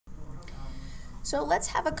So let's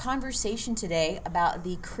have a conversation today about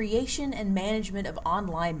the creation and management of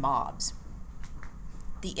online mobs.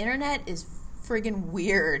 The internet is friggin'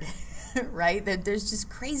 weird, right? There's just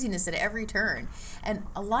craziness at every turn. And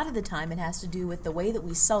a lot of the time it has to do with the way that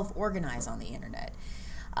we self-organize on the internet.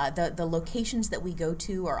 The locations that we go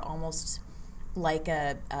to are almost like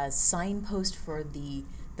a signpost for the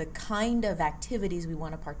kind of activities we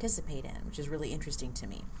want to participate in, which is really interesting to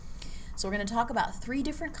me. So we're going to talk about 3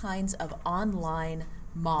 different kinds of online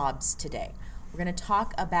mobs today. We're going to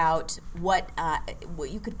talk about what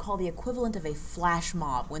you could call the equivalent of a flash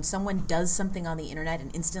mob, when someone does something on the internet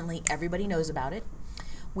and instantly everybody knows about it.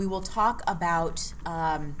 We will talk about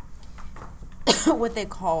what they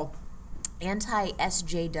call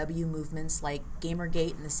anti-SJW movements like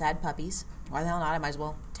Gamergate and the Sad Puppies. Why the hell not? I might as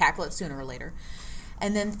well tackle it sooner or later.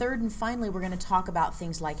 And then third and finally, we're going to talk about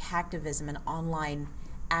things like hacktivism and online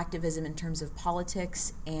activism in terms of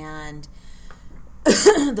politics and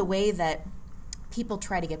the way that people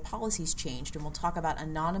try to get policies changed. And we'll talk about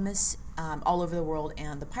Anonymous all over the world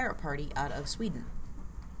and the Pirate Party out of Sweden.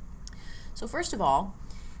 So first of all,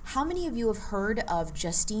 how many of you have heard of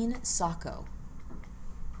Justine Sacco?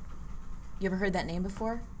 You ever heard that name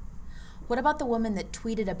before? What about the woman that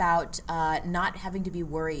tweeted about not having to be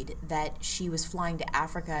worried that she was flying to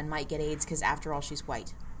Africa and might get AIDS because after all she's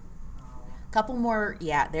white? Couple more,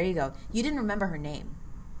 yeah, there you go. You didn't remember her name,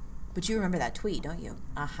 but you remember that tweet, don't you?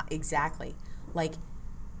 Exactly. Like,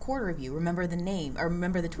 quarter of you remember the name, or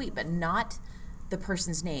remember the tweet, but not the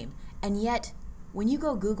person's name. And yet, when you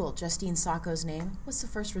go Google Justine Sacco's name, what's the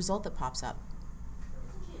first result that pops up?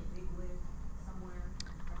 Isn't she a bigwig somewhere?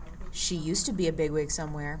 She used to be a bigwig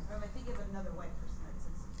somewhere. Or am I thinking of another white person that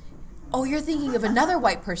said something? Oh, you're thinking of another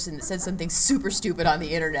white person that said something super stupid on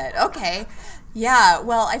the internet. Okay. Yeah,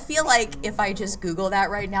 well, I feel like if I just Google that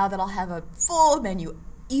right now, that I'll have a full menu,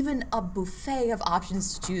 even a buffet of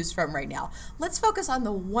options to choose from right now. Let's focus on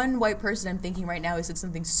the one white person I'm thinking right now who said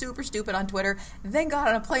something super stupid on Twitter, then got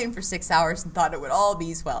on a plane for 6 hours and thought it would all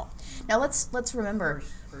be swell. Now let's remember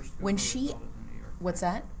First when Google she... result is the New York What's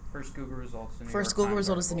that? First Google results in the New First York Google Times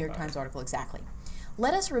result is the New York article Times about article, exactly.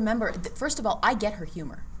 Let us remember, first of all, I get her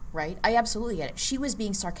humor, right? I absolutely get it. She was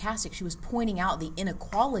being sarcastic. She was pointing out the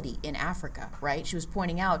inequality in Africa, right? She was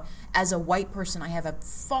pointing out, as a white person, I have a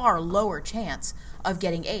far lower chance of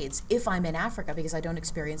getting AIDS if I'm in Africa because I don't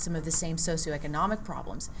experience some of the same socioeconomic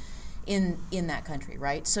problems in that country,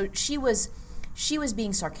 right? So she was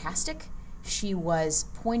being sarcastic. She was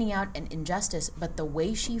pointing out an injustice, but the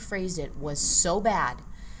way she phrased it was so bad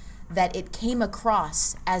that it came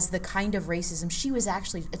across as the kind of racism she was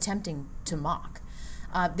actually attempting to mock.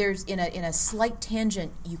 There's in a slight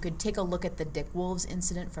tangent, you could take a look at the Dick Wolves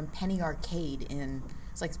incident from Penny Arcade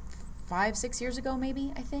it's like 5-6 years ago,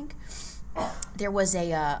 maybe, I think. There was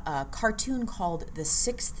a cartoon called The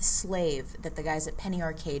Sixth Slave that the guys at Penny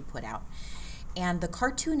Arcade put out. And the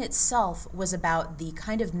cartoon itself was about the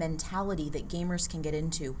kind of mentality that gamers can get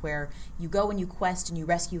into, where you go and you quest and you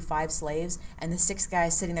rescue 5 slaves, and the 6th guy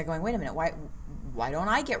is sitting there going, wait a minute, why don't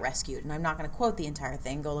I get rescued? And I'm not going to quote the entire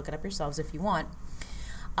thing. Go look it up yourselves if you want.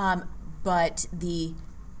 But the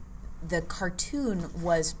cartoon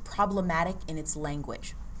was problematic in its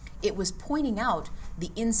language. It was pointing out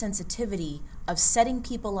the insensitivity of setting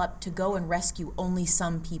people up to go and rescue only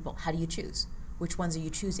some people. How do you choose? Which ones are you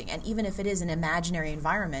choosing? And even if it is an imaginary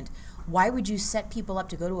environment, why would you set people up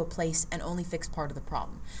to go to a place and only fix part of the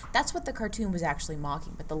problem? That's what the cartoon was actually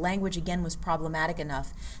mocking. But the language, again, was problematic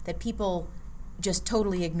enough that people just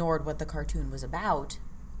totally ignored what the cartoon was about,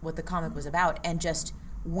 what the comic was about, and just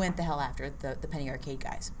went the hell after the Penny Arcade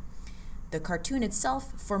guys. The cartoon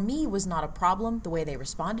itself, for me, was not a problem. The way they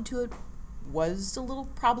responded to it was a little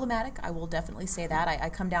problematic. I will definitely say that. I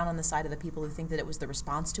come down on the side of the people who think that it was the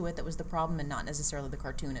response to it that was the problem and not necessarily the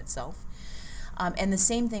cartoon itself. And the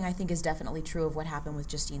same thing, I think, is definitely true of what happened with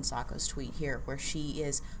Justine Sacco's tweet here, where she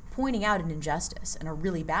is pointing out an injustice, and a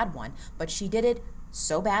really bad one, but she did it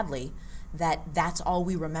so badly that that's all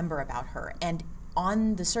we remember about her. And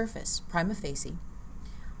on the surface, prima facie,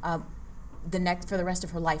 for the rest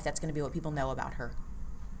of her life, that's going to be what people know about her.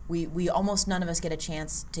 We almost none of us get a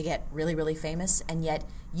chance to get really, really famous, and yet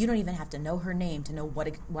you don't even have to know her name to know what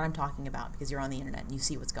I'm talking about because you're on the internet and you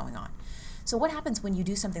see what's going on. So what happens when you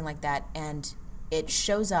do something like that and it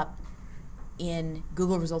shows up in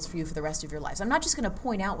Google results for you for the rest of your life? So I'm not just going to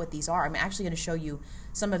point out what these are. I'm actually going to show you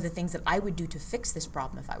some of the things that I would do to fix this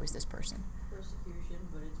problem if I was this person. Persecution,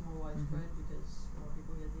 but it's more widespread because more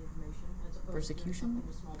people get the information. As opposed Persecution? to something in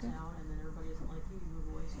a small town and then everybody doesn't like you, you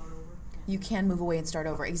move away, start over. You can move away and start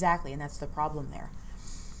over, exactly, and that's the problem there.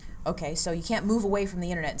 Okay, so you can't move away from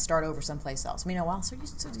the internet and start over someplace else. I mean, well, so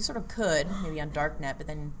you sort of could, maybe on darknet, but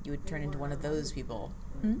then you would turn into one of those people.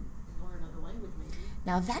 Learn another language, maybe.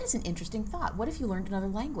 Now, that is an interesting thought. What if you learned another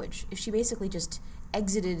language? If she basically just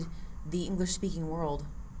exited the English-speaking world,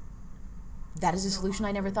 that is a solution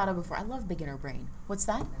I never thought of before. I love beginner brain. What's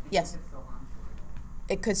that? Yes.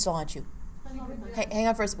 It could still haunt you. Hey, hang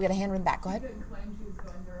on first. We got a hand in the back. Go ahead. She couldn't claim she was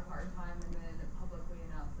going through a hard time and then publicly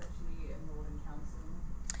announce that she enrolled in counseling.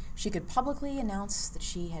 She could publicly announce that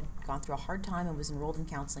she had gone through a hard time and was enrolled in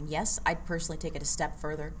counseling. Yes, I'd personally take it a step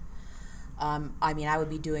further. I mean, I would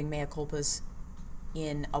be doing mea culpas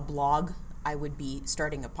in a blog. I would be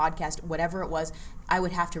starting a podcast, whatever it was. I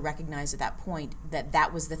would have to recognize at that point that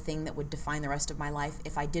that was the thing that would define the rest of my life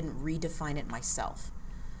if I didn't redefine it myself,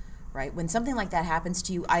 right? When something like that happens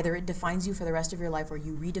to you, either it defines you for the rest of your life or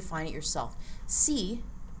you redefine it yourself. See,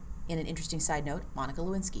 in an interesting side note, Monica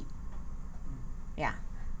Lewinsky. Yeah.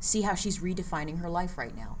 See how she's redefining her life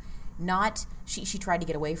right now. Not, she tried to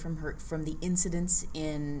get away from the incidents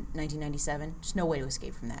in 1997. There's no way to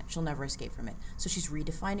escape from that. She'll never escape from it. So she's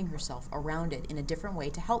redefining herself around it in a different way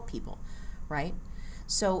to help people, right?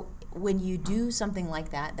 So when you do something like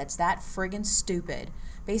that, that's that friggin' stupid,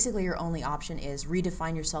 basically your only option is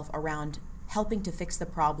redefine yourself around helping to fix the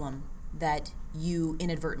problem that you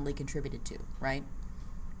inadvertently contributed to, right?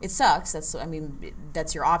 It sucks.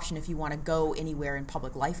 That's your option if you want to go anywhere in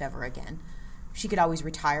public life ever again. She could always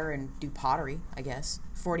retire and do pottery, I guess.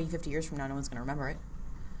 40, 50 years from now, no one's going to remember it.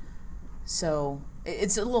 So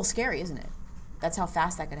it's a little scary, isn't it? That's how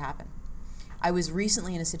fast that could happen. I was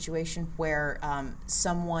recently in a situation where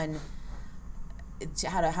someone,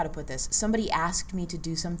 how to put this, somebody asked me to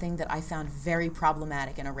do something that I found very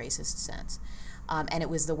problematic in a racist sense. And it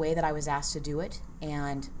was the way that I was asked to do it,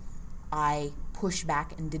 and I pushed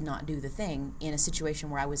back and did not do the thing in a situation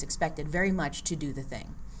where I was expected very much to do the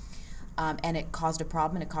thing. And it caused a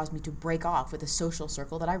problem, and it caused me to break off with a social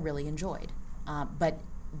circle that I really enjoyed. But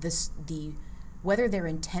whether their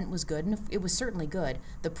intent was good, and it was certainly good,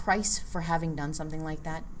 the price for having done something like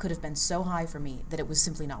that could have been so high for me that it was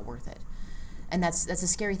simply not worth it. And that's a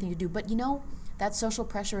scary thing to do. But you know, that social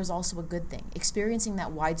pressure is also a good thing. Experiencing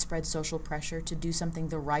that widespread social pressure to do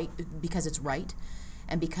something because it's right,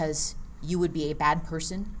 and because you would be a bad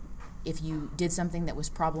person if you did something that was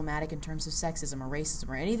problematic in terms of sexism or racism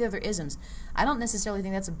or any of the other isms, I don't necessarily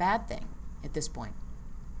think that's a bad thing at this point.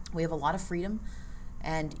 We have a lot of freedom,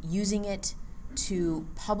 and using it to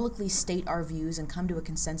publicly state our views and come to a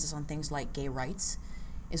consensus on things like gay rights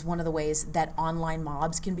is one of the ways that online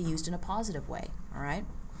mobs can be used in a positive way, all right?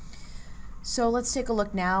 So let's take a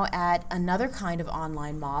look now at another kind of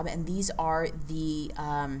online mob, and these are the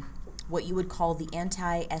what you would call the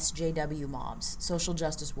anti-SJW mobs, social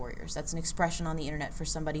justice warriors. That's an expression on the internet for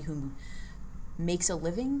somebody who makes a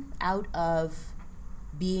living out of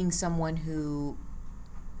being someone who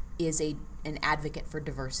is an advocate for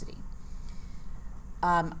diversity.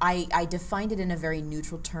 I defined it in a very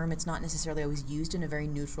neutral term. It's not necessarily always used in a very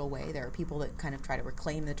neutral way. There are people that kind of try to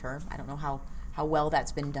reclaim the term. I don't know how well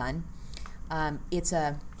that's been done. It's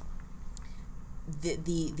the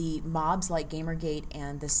mobs like Gamergate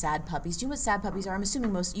and the sad puppies. Do you know what sad puppies are? I'm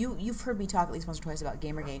assuming you've heard me talk at least once or twice about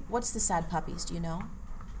Gamergate. What's the sad puppies? Do you know?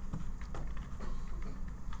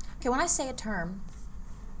 Okay, when I say a term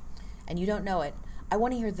and you don't know it, I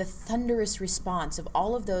want to hear the thunderous response of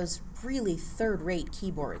all of those really third-rate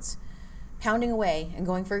keyboards pounding away and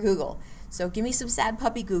going for Google. So give me some sad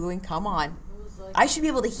puppy Googling. Come on. I should be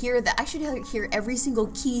able to hear that. I should hear every single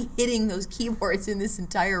key hitting those keyboards in this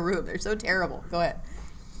entire room. They're so terrible. Go ahead.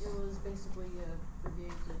 It was basically a brigade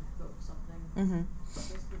to vote something. Mm-hmm.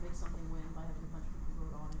 Basically make something win by having a bunch of people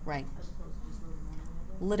vote on it. Right. As opposed to just voting on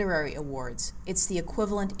it. Literary awards. It's the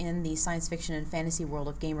equivalent in the science fiction and fantasy world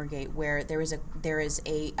of Gamergate, where there is a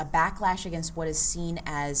backlash against what is seen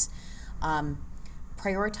as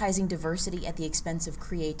prioritizing diversity at the expense of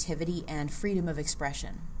creativity and freedom of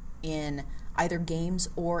expression in either games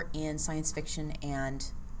or in science fiction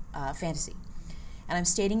and fantasy. And I'm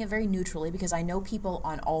stating it very neutrally because I know people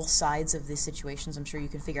on all sides of these situations. I'm sure you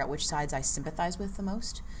can figure out which sides I sympathize with the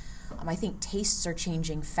most. I think tastes are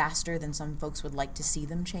changing faster than some folks would like to see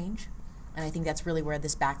them change. And I think that's really where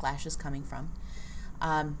this backlash is coming from.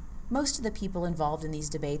 Most of the people involved in these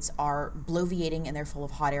debates are bloviating, and they're full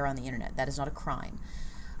of hot air on the internet. That is not a crime.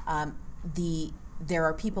 There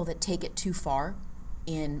are people that take it too far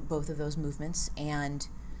in both of those movements, and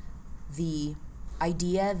the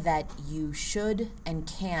idea that you should and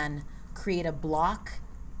can create a block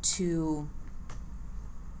to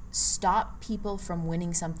stop people from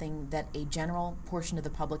winning something that a general portion of the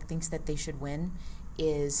public thinks that they should win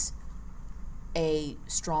is a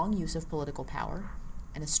strong use of political power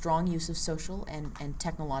and a strong use of social and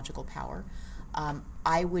technological power.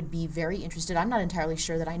 I would be very interested, I'm not entirely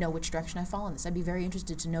sure that I know which direction I fall in this. I'd be very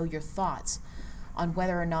interested to know your thoughts on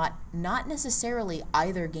whether or not necessarily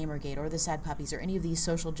either Gamergate or the Sad Puppies or any of these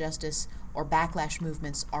social justice or backlash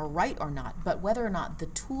movements are right or not, but whether or not the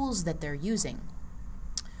tools that they're using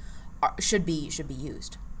should be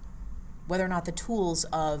used. Whether or not the tools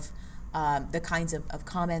of the kinds of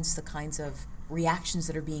comments, the kinds of reactions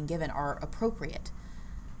that are being given are appropriate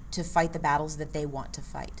to fight the battles that they want to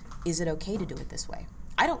fight. Is it okay to do it this way?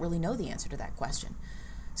 I don't really know the answer to that question.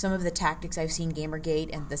 Some of the tactics I've seen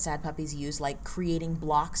Gamergate and the Sad Puppies use, like creating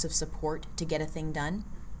blocks of support to get a thing done,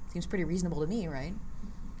 seems pretty reasonable to me, right?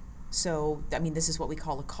 So, I mean, this is what we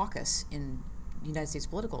call a caucus in United States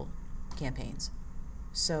political campaigns.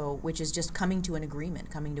 So, which is just coming to an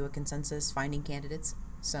agreement, coming to a consensus, finding candidates.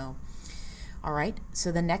 So, all right.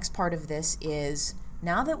 So the next part of this is,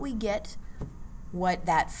 now that we get what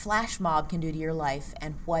that flash mob can do to your life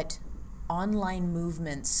and what online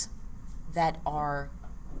movements that are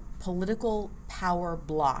political power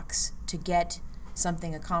blocks to get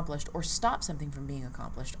something accomplished or stop something from being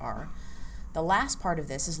accomplished are, the last part of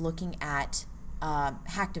this is looking at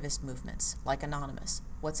hacktivist movements like Anonymous.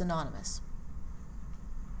 What's Anonymous?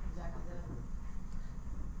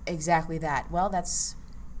 Exactly that. Well,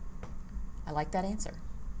 I like that answer.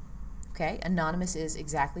 Okay, Anonymous is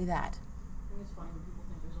exactly that. I think it's funny when people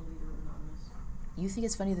think there's a leader of Anonymous. You think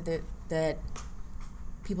it's funny that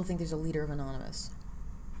people think there's a leader of Anonymous?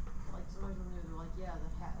 Like sometimes when they're like, yeah,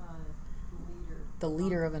 the leader. The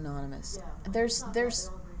leader of Anonymous. Yeah. There's. They all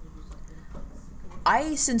agree to do something.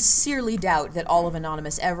 I sincerely doubt that all of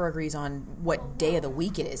Anonymous ever agrees on what day of the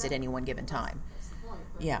week it is at any one given time. That's the point.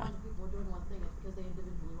 But Yeah. a bunch of people are doing one thing, it's because they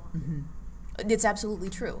individually want to. Mm-hmm. It's absolutely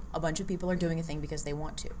true. A bunch of people are doing a thing because they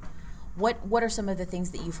want to. What are some of the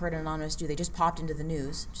things that you've heard Anonymous do? They just popped into the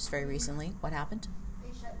news just very recently. What happened?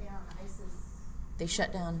 They shut down ISIS. They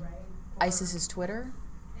shut down right? ISIS's Twitter.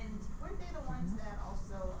 And weren't they the ones that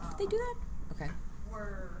also Did they do that? Okay.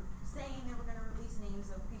 were saying they were going to release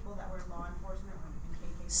names of people that were in law enforcement in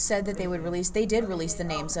KKK? Said that they would release. They did release the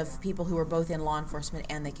names of people who were both in law enforcement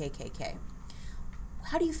and the KKK.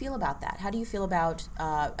 How do you feel about that? How do you feel about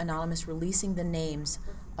Anonymous releasing the names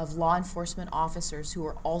of law enforcement officers who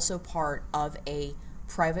are also part of a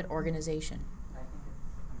private organization?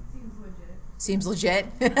 Seems legit. Seems legit.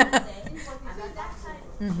 It's a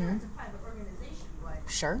private organization, but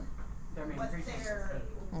Sure. what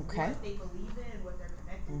Okay. what they believe in, what they're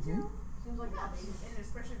connected to, seems like that. And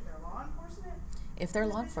especially if they're law enforcement. If they're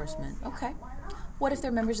law enforcement, Yeah, okay. why not? What if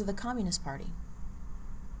they're members of the Communist Party?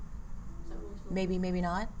 Maybe, maybe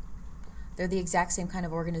not. They're the exact same kind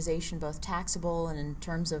of organization, both taxable and in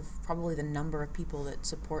terms of probably the number of people that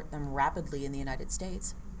support them rapidly in the United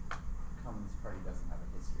States. Communist Party doesn't have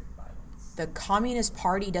a history of violence. The Communist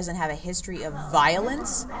Party doesn't have a history of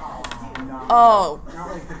violence? Oh,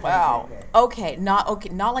 Not like the wow. KKK. Okay,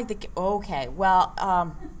 not like the okay. Well,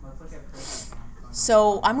 Let's look at prison.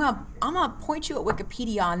 so I'm gonna point you at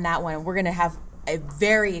Wikipedia on that one, and we're gonna have a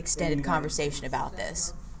very extended conversation about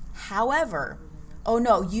this. However, oh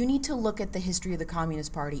no, you need to look at the history of the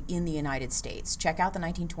Communist Party in the United States. Check out the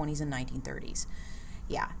 1920s and 1930s.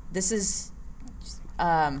 Yeah, this is.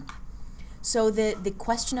 So the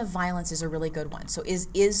question of violence is a really good one. So is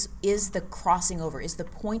the crossing over, is the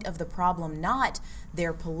point of the problem not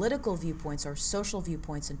their political viewpoints or social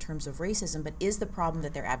viewpoints in terms of racism, but is the problem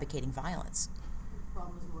that they're advocating violence? The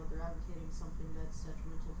problem is more they're advocating something that's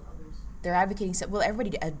detrimental to others. They're advocating, well,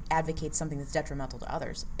 everybody advocates something that's detrimental to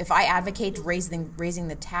others. If I advocate raising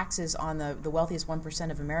the taxes on the wealthiest 1%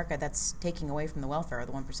 of America, that's taking away from the welfare of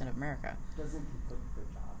the 1% of America. Doesn't conflict with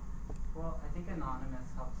the job. Well, I think Anonymous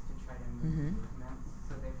helps to try to move movements,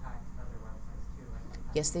 so they've hacked other websites too. Like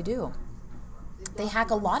Yes, they do. They hack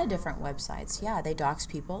a lot of different websites. Yeah, they dox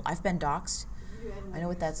people. I've been doxxed. I know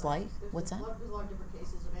what that's like. What's that? There's a lot of different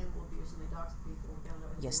cases of animal abuse, and they dox people.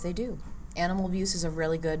 Yes, they do. Animal abuse is a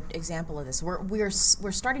really good example of this. We're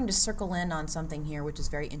starting to circle in on something here, which is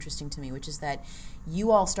very interesting to me, which is that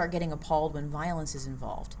you all start getting appalled when violence is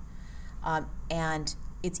involved, and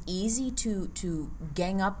it's easy to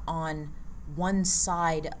gang up on one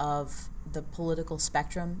side of the political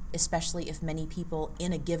spectrum, especially if many people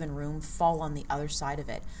in a given room fall on the other side of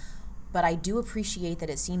it. But I do appreciate that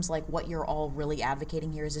it seems like what you're all really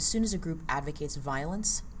advocating here is as soon as a group advocates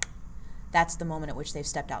violence, that's the moment at which they've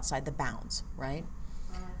stepped outside the bounds, right?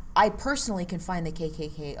 I personally can find the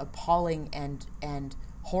KKK appalling and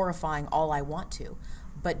horrifying all I want to,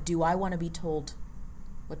 but do I want to be told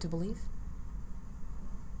what to believe?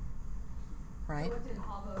 Right? What did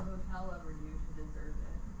Habbo Hotel ever do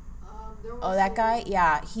There was Oh, that guy? a-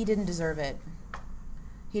 Yeah, he didn't deserve it.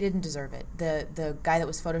 He didn't deserve it. The guy that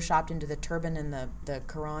was photoshopped into the turban and the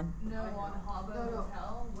Quran. No, on Habbo No, no.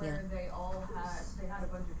 Hotel, where Yeah. they had a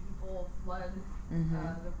bunch of people flood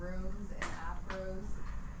Mhm. the rooms in afros,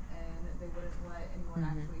 and they wouldn't let anyone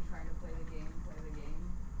Mhm. actually trying to play the game.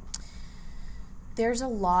 There's a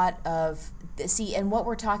lot of see, and what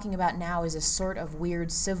we're talking about now is a sort of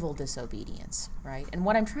weird civil disobedience, right? And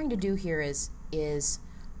what I'm trying to do here is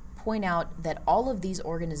point out that all of these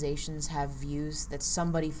organizations have views that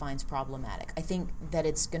somebody finds problematic. I think that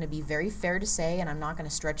it's going to be very fair to say, and I'm not going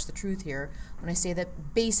to stretch the truth here, when I say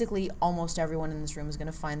that basically almost everyone in this room is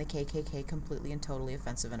going to find the KKK completely and totally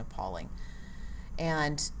offensive and appalling.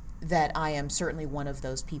 And that I am certainly one of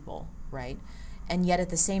those people, right? And yet at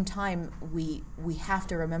the same time, we have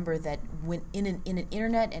to remember that when in an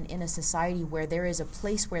internet and in a society where there is a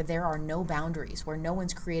place where there are no boundaries, where no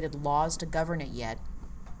one's created laws to govern it yet,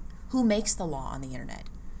 who makes the law on the internet?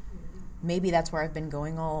 Maybe that's where I've been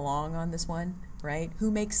going all along on this one, right? Who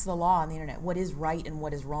makes the law on the internet? What is right and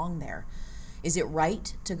what is wrong there? Is it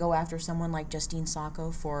right to go after someone like Justine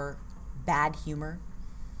Sacco for bad humor?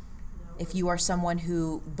 No. If you are someone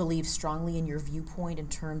who believes strongly in your viewpoint in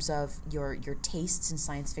terms of your tastes in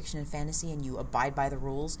science fiction and fantasy and you abide by the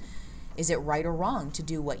rules, is it right or wrong to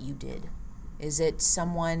do what you did? Is it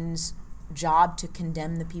someone's job to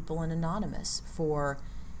condemn the people in Anonymous for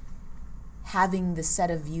having the set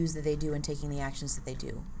of views that they do and taking the actions that they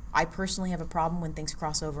do? I personally have a problem when things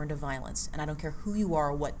cross over into violence, and I don't care who you are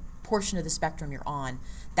or what portion of the spectrum you're on.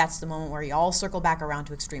 That's the moment where you all circle back around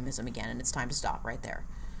to extremism again, and it's time to stop right there,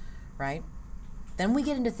 right? Then we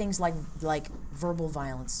get into things like verbal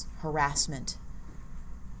violence, harassment,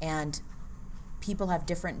 and people have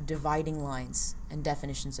different dividing lines and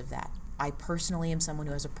definitions of that. I personally am someone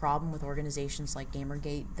who has a problem with organizations like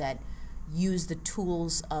Gamergate that use the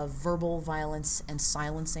tools of verbal violence and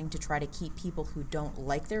silencing to try to keep people who don't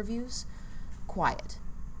like their views quiet.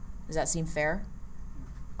 Does that seem fair?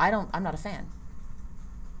 I'm not a fan.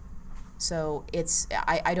 So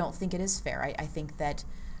I don't think it is fair. I think that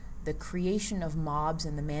the creation of mobs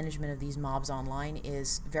and the management of these mobs online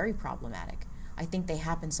is very problematic. I think they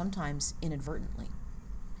happen sometimes inadvertently.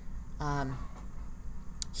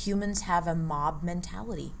 Humans have a mob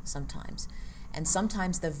mentality sometimes. And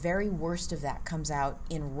sometimes the very worst of that comes out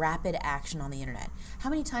in rapid action on the internet. How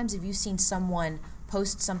many times have you seen someone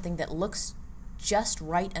post something that looks just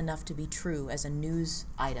right enough to be true as a news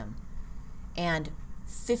item, and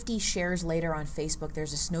 50 shares later on Facebook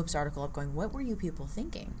there's a Snopes article up going, what were you people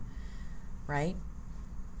thinking? Right?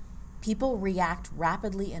 People react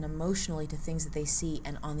rapidly and emotionally to things that they see,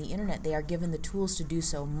 and on the internet they are given the tools to do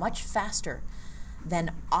so much faster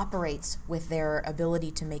than operates with their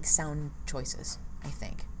ability to make sound choices, I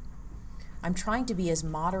think. I'm trying to be as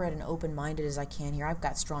moderate and open-minded as I can here. I've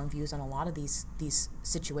got strong views on a lot of these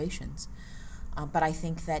situations. But I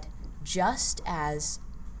think that just as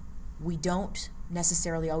we don't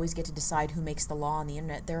necessarily always get to decide who makes the law on the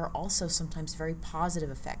internet, there are also sometimes very positive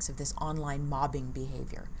effects of this online mobbing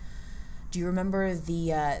behavior. Do you remember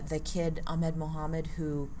the kid, Ahmed Mohammed,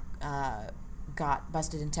 who got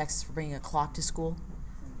busted in Texas for bringing a clock to school,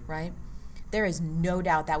 right? There is no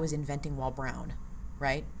doubt that was inventing while brown,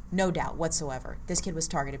 right? No doubt whatsoever. This kid was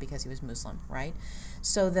targeted because he was Muslim, right?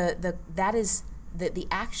 So the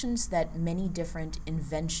actions that many different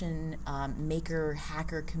invention maker,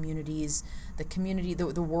 hacker communities,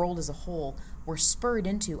 the world as a whole were spurred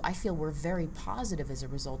into, I feel were very positive as a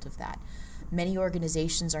result of that. Many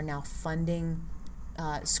organizations are now funding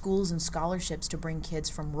schools and scholarships to bring kids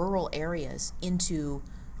from rural areas into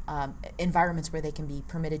environments where they can be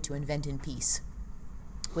permitted to invent in peace,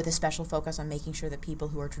 with a special focus on making sure that people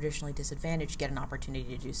who are traditionally disadvantaged get an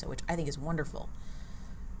opportunity to do so, which I think is wonderful,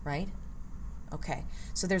 right? Okay,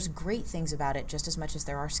 so there's great things about it just as much as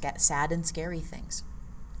there are sad and scary things.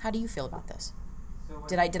 How do you feel about this?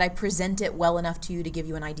 So Did I present it well enough to you to give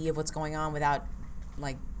you an idea of what's going on without,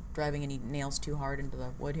 like, driving any nails too hard into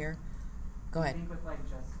the wood here? Go I ahead. think with like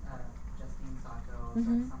Justine Sacco,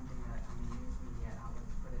 Mhm. that's something that news media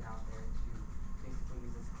outlets put it out there to basically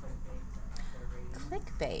use as clickbait to up their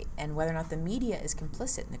ratings. Clickbait, and whether or not the media is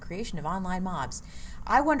complicit in the creation of online mobs.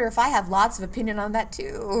 I wonder if I have lots of opinion on that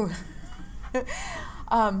too.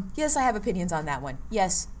 Yes, I have opinions on that one.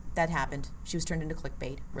 Yes, that happened. She was turned into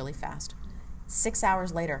clickbait really fast. 6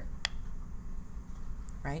 hours later,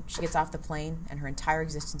 right? She gets off the plane and her entire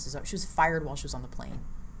existence is over. She was fired while she was on the plane.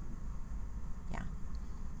 Yeah.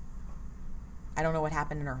 I don't know what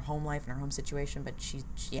happened in her home life and her home situation, but she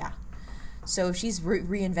yeah. So if she's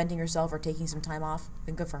reinventing herself or taking some time off,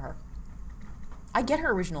 then good for her. I get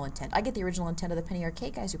her original intent. I get the original intent of the Penny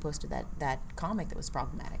Arcade guys who posted that comic that was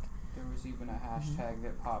problematic. There was even a hashtag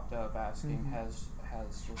that popped up asking,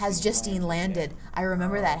 Has Justine landed? yet? I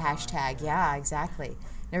remember Oh, that my hashtag. God. Yeah, exactly.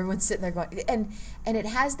 And everyone's sitting there going, and it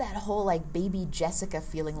has that whole like baby Jessica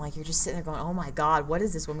feeling, like you're just sitting there going, oh my God, what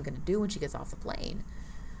is this woman going to do when she gets off the plane,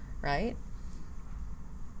 right?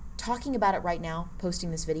 Talking about it right now,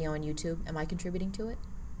 posting this video on YouTube, am I contributing to it?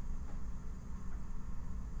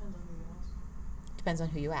 Depends on who you ask. Depends on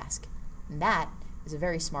who you ask. And that is a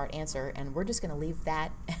very smart answer, and we're just going to leave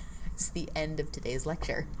that as the end of today's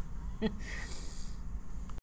lecture.